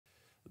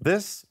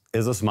This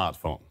is a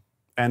smartphone,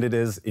 and it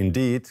is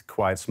indeed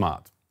quite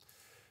smart.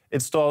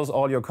 It stores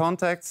all your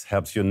contacts,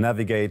 helps you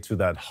navigate to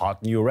that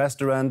hot new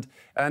restaurant,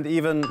 and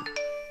even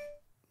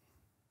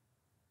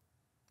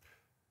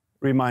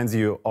reminds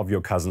you of your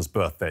cousin's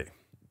birthday.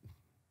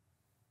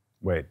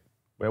 Wait,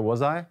 where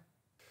was I?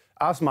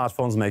 Are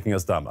smartphones making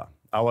us dumber?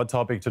 Our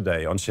topic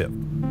today on Shift.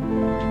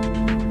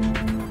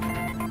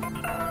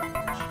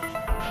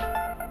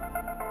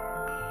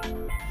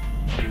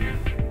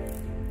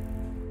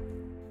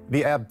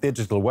 The app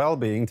Digital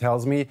Wellbeing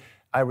tells me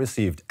I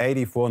received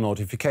 84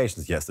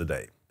 notifications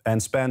yesterday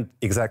and spent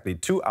exactly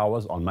 2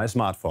 hours on my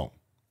smartphone,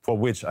 for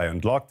which I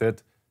unlocked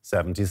it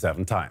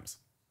 77 times.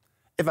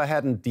 If I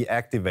hadn't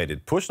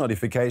deactivated push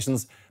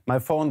notifications, my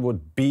phone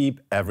would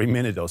beep every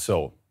minute or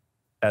so,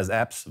 as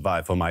apps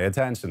vie for my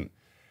attention.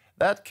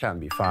 That can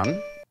be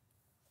fun.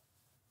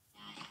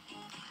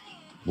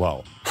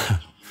 Wow,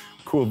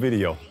 cool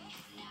video.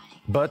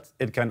 But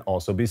it can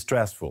also be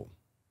stressful.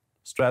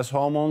 Stress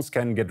hormones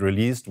can get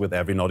released with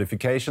every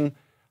notification,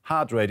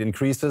 heart rate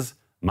increases,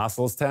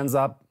 muscles tense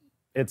up.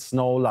 It's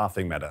no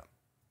laughing matter.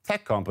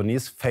 Tech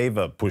companies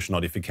favor push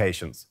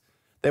notifications.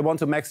 They want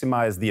to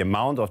maximize the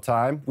amount of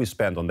time we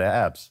spend on their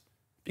apps.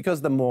 Because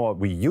the more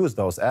we use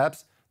those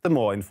apps, the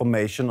more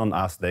information on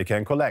us they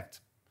can collect,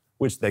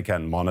 which they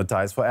can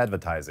monetize for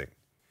advertising.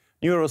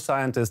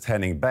 Neuroscientist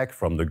Henning Beck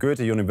from the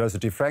Goethe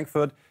University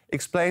Frankfurt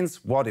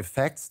explains what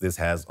effects this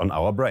has on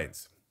our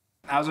brains.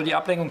 Also die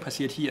Ablenkung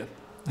passiert hier.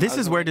 This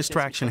is where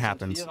distraction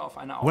happens.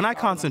 When I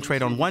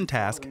concentrate on one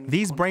task,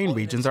 these brain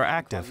regions are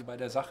active.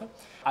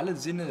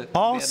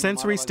 All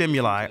sensory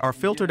stimuli are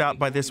filtered out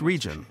by this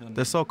region,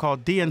 the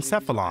so-called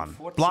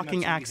diencephalon,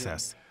 blocking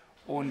access.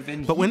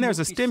 But when there's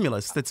a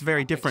stimulus that's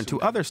very different to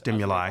other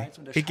stimuli,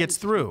 it gets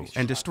through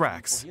and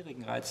distracts.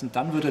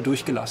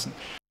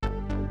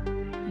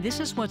 This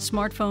is what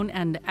smartphone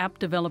and app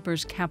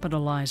developers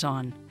capitalize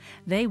on.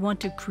 They want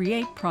to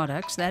create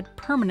products that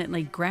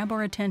permanently grab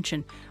our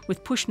attention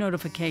with push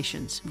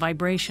notifications,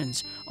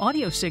 vibrations,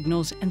 audio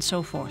signals, and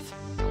so forth.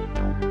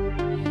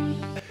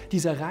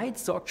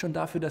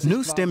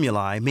 New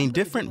stimuli mean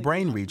different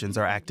brain regions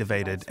are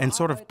activated and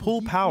sort of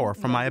pull power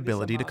from my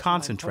ability to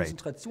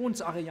concentrate.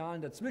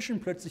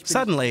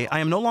 Suddenly, I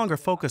am no longer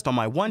focused on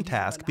my one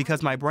task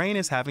because my brain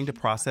is having to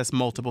process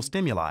multiple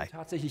stimuli.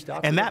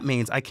 And that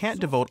means I can't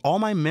devote all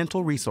my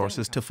mental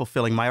resources to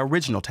fulfilling my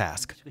original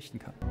task.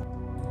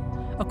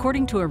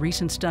 According to a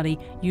recent study,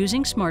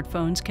 using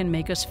smartphones can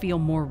make us feel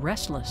more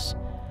restless.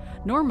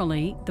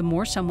 Normally, the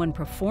more someone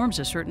performs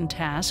a certain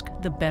task,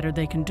 the better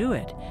they can do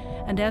it.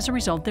 And as a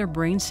result, their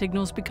brain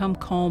signals become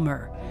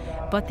calmer.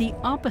 But the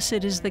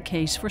opposite is the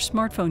case for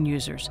smartphone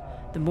users.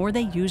 The more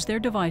they use their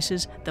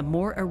devices, the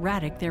more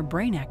erratic their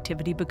brain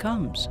activity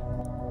becomes.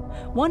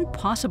 One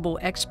possible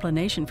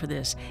explanation for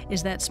this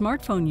is that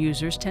smartphone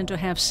users tend to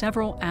have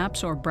several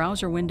apps or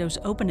browser windows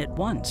open at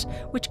once,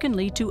 which can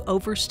lead to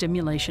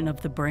overstimulation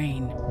of the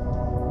brain.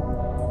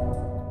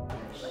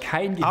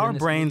 Our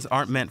brains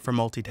aren't meant for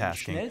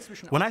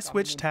multitasking. When I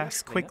switch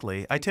tasks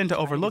quickly, I tend to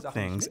overlook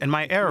things and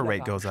my error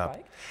rate goes up.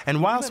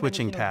 And while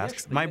switching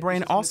tasks, my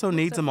brain also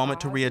needs a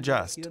moment to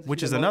readjust,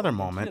 which is another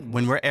moment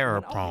when we're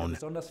error-prone.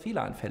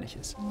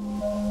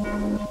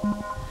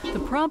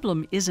 The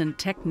problem isn't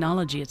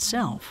technology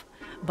itself,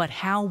 but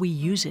how we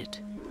use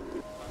it.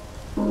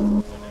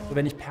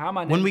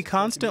 When we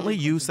constantly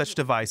use such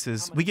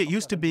devices, we get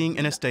used to being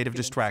in a state of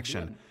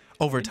distraction.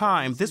 Over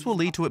time, this will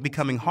lead to it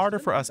becoming harder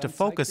for us to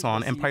focus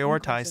on and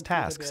prioritize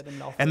tasks,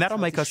 and that'll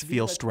make us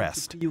feel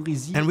stressed.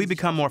 And we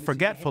become more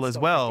forgetful as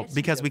well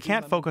because we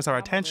can't focus our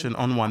attention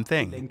on one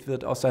thing.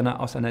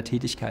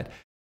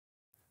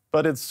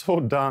 But it's so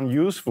darn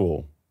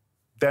useful.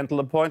 Dental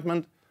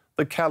appointment,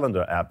 the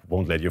calendar app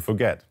won't let you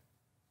forget.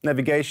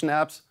 Navigation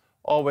apps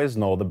always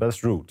know the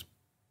best route.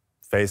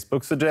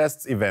 Facebook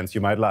suggests events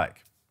you might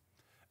like.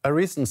 A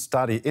recent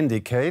study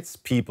indicates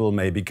people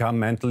may become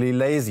mentally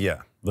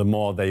lazier the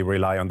more they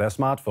rely on their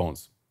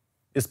smartphones,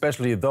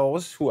 especially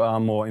those who are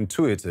more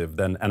intuitive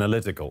than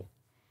analytical.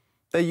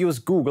 They use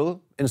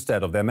Google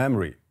instead of their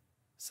memory.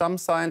 Some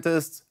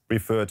scientists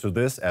refer to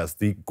this as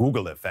the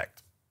Google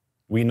effect.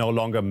 We no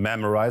longer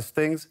memorize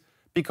things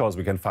because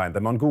we can find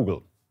them on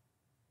Google.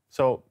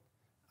 So,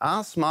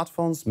 are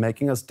smartphones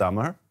making us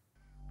dumber?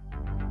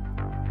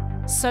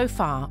 So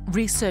far,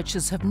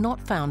 researchers have not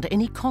found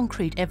any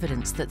concrete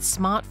evidence that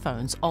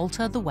smartphones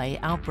alter the way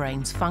our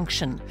brains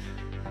function.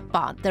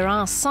 But there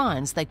are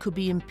signs they could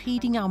be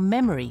impeding our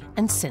memory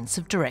and sense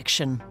of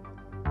direction.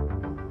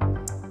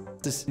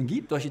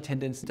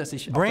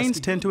 Brains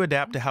tend to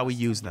adapt to how we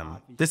use them.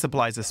 This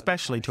applies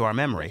especially to our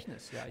memory.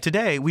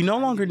 Today, we no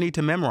longer need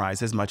to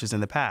memorize as much as in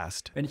the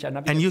past.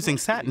 And using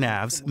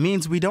sat-navs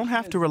means we don't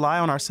have to rely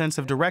on our sense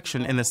of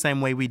direction in the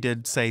same way we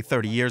did, say,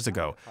 30 years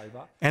ago.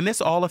 And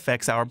this all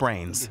affects our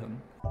brains.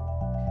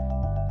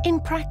 In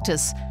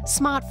practice,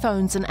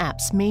 smartphones and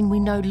apps mean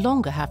we no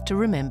longer have to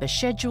remember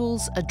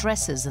schedules,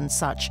 addresses and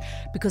such,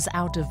 because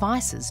our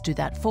devices do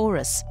that for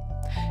us.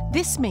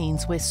 This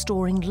means we're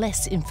storing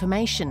less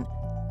information,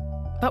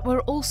 but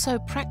we're also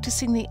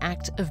practicing the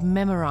act of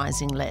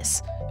memorizing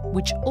less,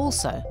 which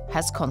also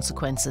has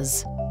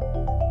consequences.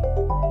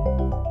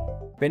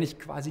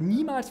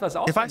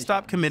 If I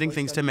stop committing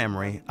things to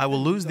memory, I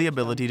will lose the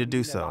ability to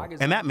do so,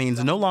 and that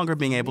means no longer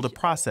being able to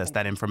process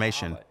that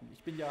information.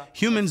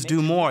 Humans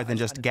do more than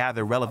just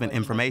gather relevant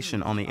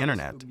information on the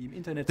internet.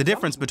 The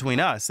difference between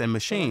us and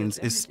machines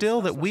is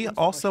still that we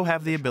also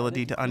have the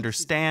ability to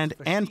understand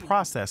and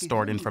process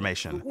stored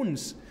information.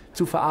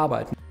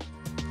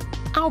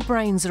 Our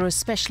brains are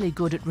especially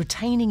good at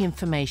retaining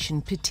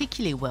information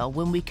particularly well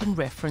when we can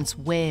reference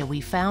where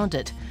we found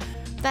it.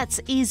 That's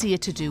easier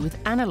to do with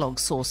analog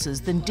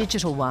sources than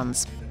digital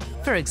ones.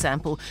 For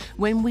example,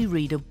 when we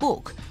read a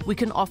book, we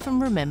can often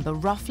remember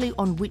roughly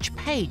on which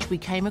page we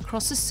came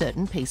across a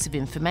certain piece of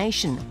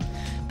information.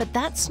 But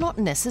that's not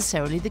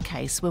necessarily the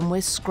case when we're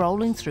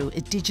scrolling through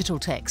a digital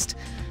text.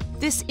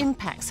 This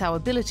impacts our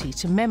ability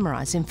to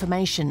memorize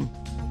information.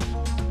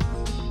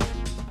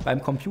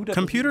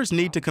 Computers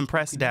need to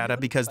compress data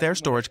because their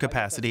storage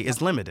capacity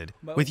is limited.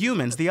 With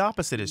humans, the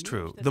opposite is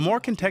true. The more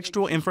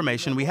contextual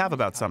information we have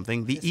about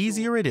something, the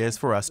easier it is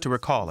for us to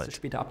recall it.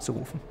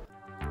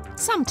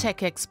 Some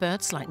tech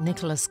experts, like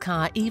Nicholas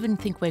Carr, even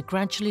think we're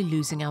gradually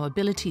losing our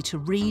ability to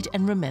read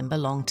and remember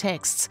long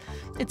texts.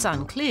 It's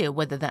unclear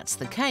whether that's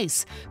the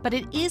case, but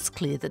it is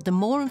clear that the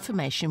more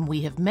information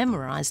we have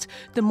memorized,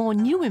 the more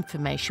new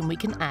information we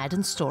can add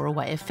and store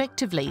away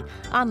effectively.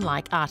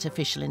 Unlike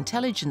artificial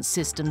intelligence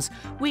systems,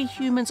 we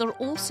humans are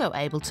also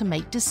able to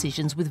make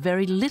decisions with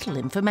very little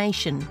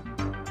information.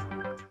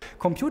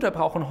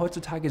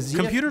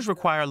 Computers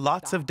require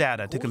lots of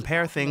data to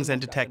compare things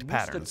and detect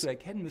patterns.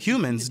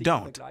 Humans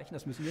don't.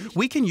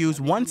 We can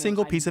use one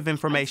single piece of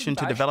information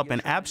to develop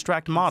an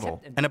abstract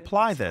model and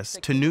apply this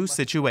to new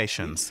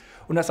situations.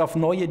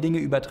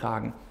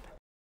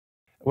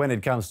 When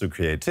it comes to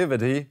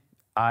creativity,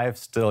 I've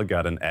still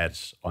got an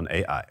edge on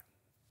AI.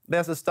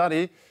 There's a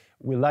study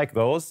we like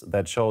those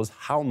that shows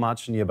how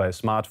much nearby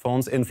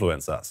smartphones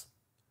influence us.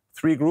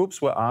 3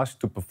 groups were asked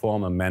to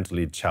perform a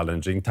mentally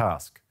challenging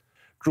task.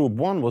 Group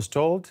 1 was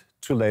told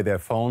to lay their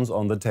phones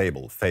on the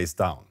table, face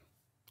down.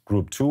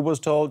 Group 2 was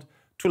told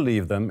to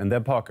leave them in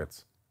their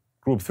pockets.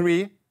 Group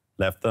 3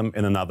 left them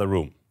in another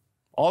room.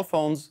 All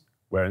phones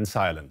were in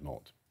silent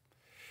mode.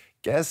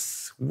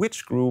 Guess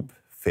which group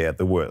fared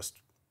the worst?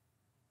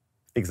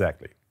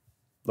 Exactly.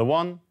 The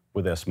one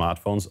with their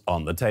smartphones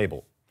on the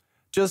table.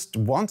 Just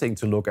wanting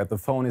to look at the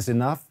phone is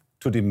enough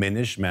to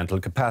diminish mental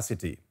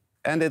capacity.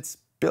 And it's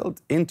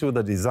built into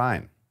the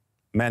design.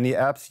 Many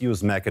apps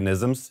use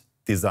mechanisms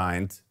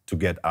designed to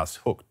get us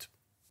hooked.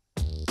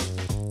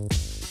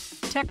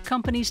 Tech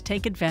companies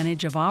take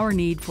advantage of our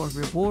need for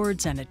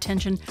rewards and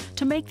attention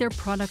to make their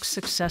products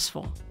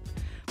successful.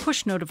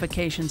 Push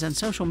notifications and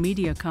social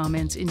media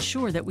comments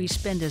ensure that we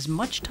spend as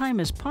much time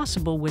as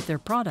possible with their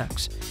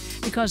products,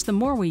 because the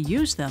more we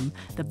use them,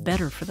 the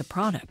better for the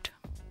product.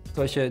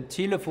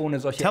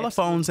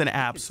 Telephones and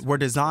apps were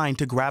designed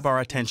to grab our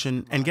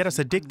attention and get us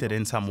addicted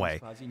in some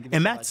way.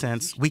 In that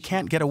sense, we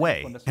can't get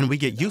away, and we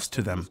get used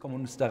to them.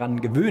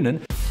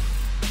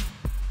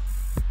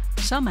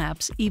 Some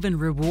apps even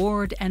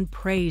reward and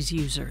praise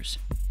users.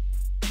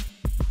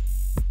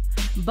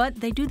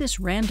 But they do this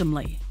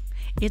randomly.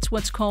 It's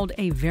what's called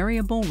a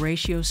variable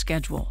ratio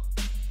schedule.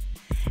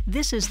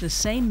 This is the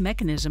same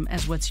mechanism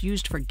as what's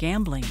used for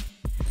gambling,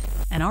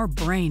 and our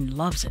brain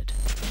loves it.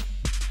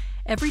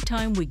 Every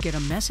time we get a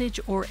message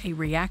or a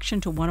reaction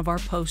to one of our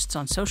posts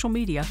on social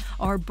media,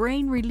 our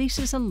brain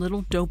releases a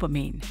little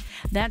dopamine.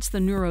 That's the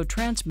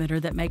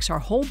neurotransmitter that makes our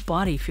whole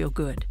body feel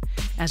good.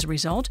 As a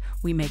result,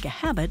 we make a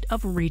habit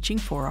of reaching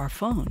for our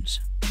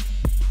phones.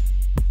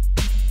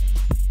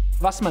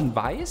 What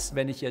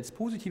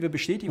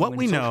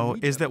we know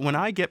is that when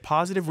I get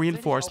positive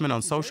reinforcement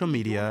on social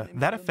media,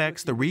 that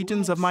affects the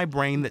regions of my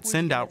brain that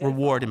send out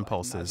reward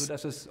impulses.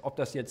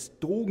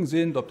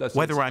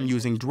 Whether I'm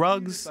using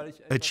drugs,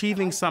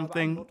 achieving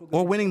something,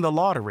 or winning the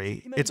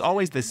lottery, it's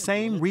always the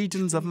same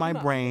regions of my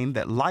brain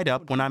that light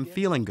up when I'm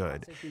feeling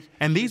good.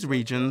 And these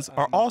regions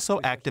are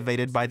also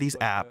activated by these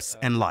apps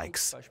and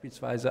likes.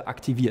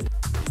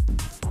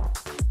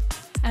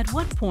 At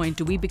what point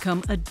do we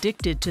become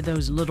addicted to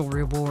those little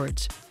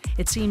rewards?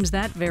 It seems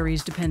that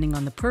varies depending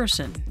on the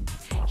person.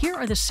 Here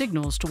are the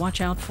signals to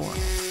watch out for.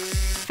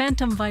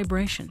 Phantom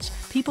vibrations.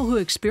 People who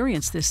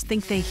experience this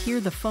think they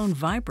hear the phone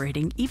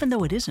vibrating even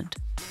though it isn't.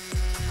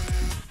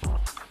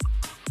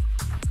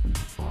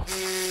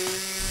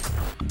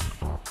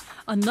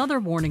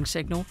 Another warning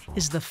signal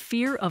is the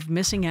fear of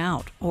missing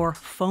out, or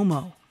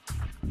FOMO.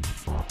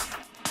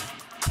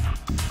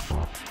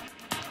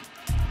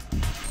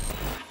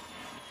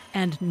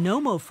 And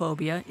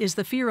nomophobia is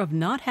the fear of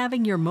not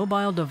having your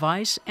mobile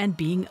device and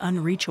being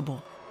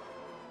unreachable.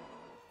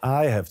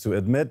 I have to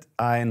admit,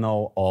 I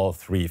know all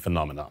 3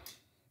 phenomena,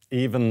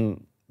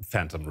 even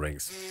phantom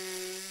rings.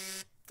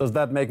 Does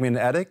that make me an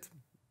addict?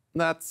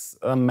 That's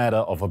a matter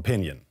of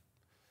opinion.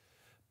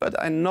 But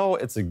I know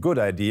it's a good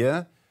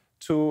idea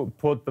to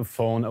put the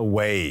phone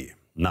away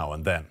now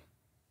and then.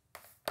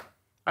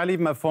 I leave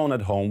my phone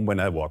at home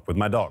when I walk with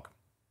my dog.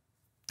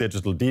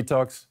 Digital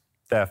detox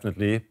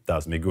definitely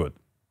does me good.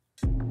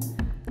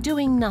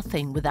 Doing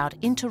nothing without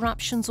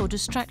interruptions or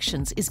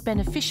distractions is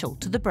beneficial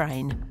to the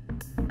brain.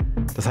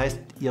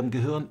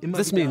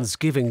 This means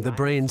giving the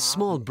brain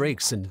small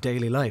breaks in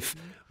daily life,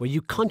 where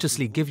you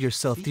consciously give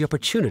yourself the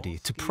opportunity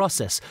to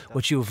process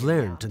what you have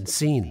learned and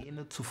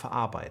seen.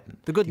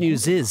 The good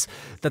news is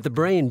that the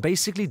brain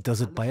basically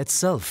does it by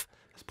itself.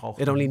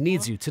 It only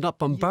needs you to not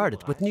bombard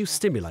it with new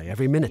stimuli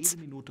every minute.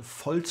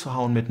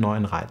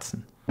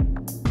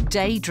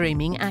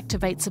 Daydreaming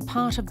activates a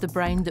part of the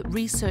brain that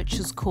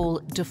researchers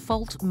call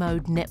default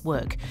mode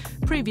network.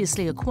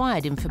 Previously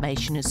acquired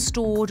information is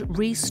stored,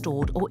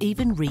 restored, or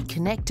even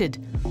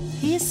reconnected.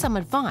 Here's some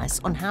advice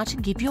on how to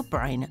give your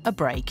brain a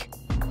break.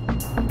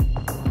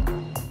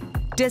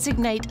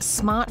 Designate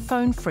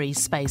smartphone-free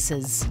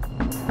spaces.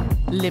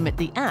 Limit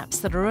the apps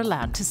that are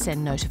allowed to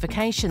send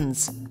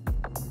notifications.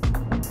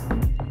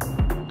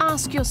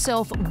 Ask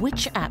yourself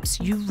which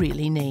apps you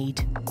really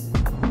need.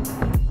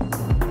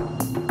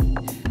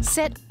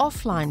 Set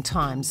offline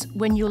times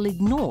when you'll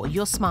ignore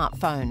your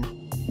smartphone.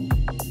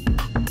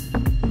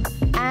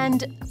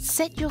 And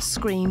set your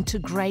screen to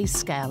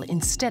grayscale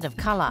instead of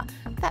colour.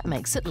 That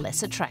makes it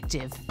less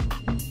attractive.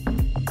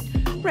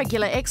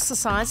 Regular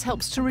exercise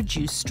helps to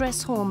reduce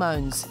stress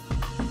hormones.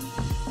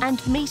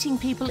 And meeting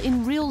people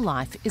in real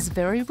life is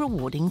very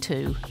rewarding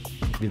too.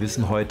 We have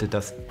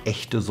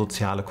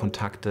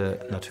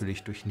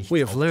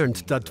learned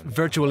that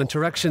virtual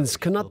interactions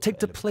cannot take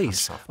the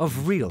place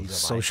of real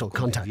social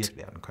contact.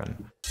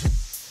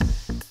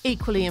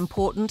 Equally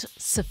important,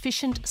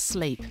 sufficient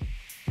sleep.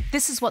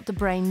 This is what the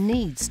brain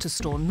needs to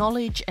store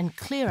knowledge and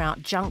clear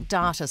out junk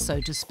data, so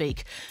to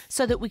speak,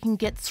 so that we can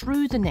get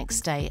through the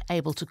next day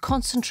able to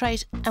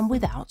concentrate and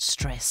without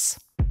stress.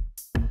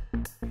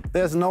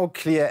 There's no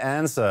clear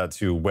answer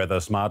to whether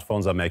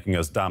smartphones are making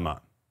us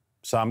dumber.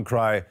 Some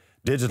cry,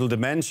 digital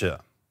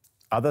dementia.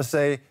 Others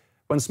say,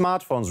 when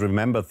smartphones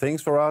remember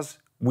things for us,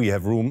 we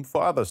have room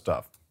for other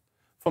stuff.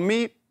 For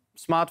me,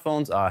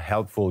 smartphones are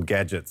helpful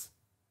gadgets.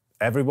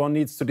 Everyone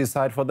needs to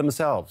decide for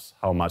themselves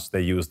how much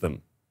they use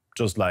them,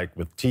 just like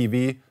with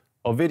TV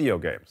or video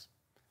games.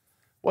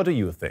 What do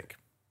you think?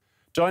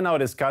 Join our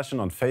discussion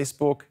on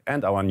Facebook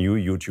and our new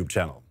YouTube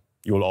channel.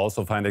 You will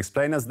also find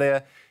explainers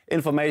there,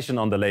 information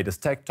on the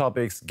latest tech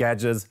topics,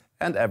 gadgets,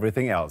 and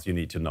everything else you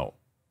need to know.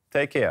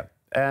 Take care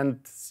and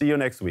see you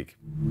next week.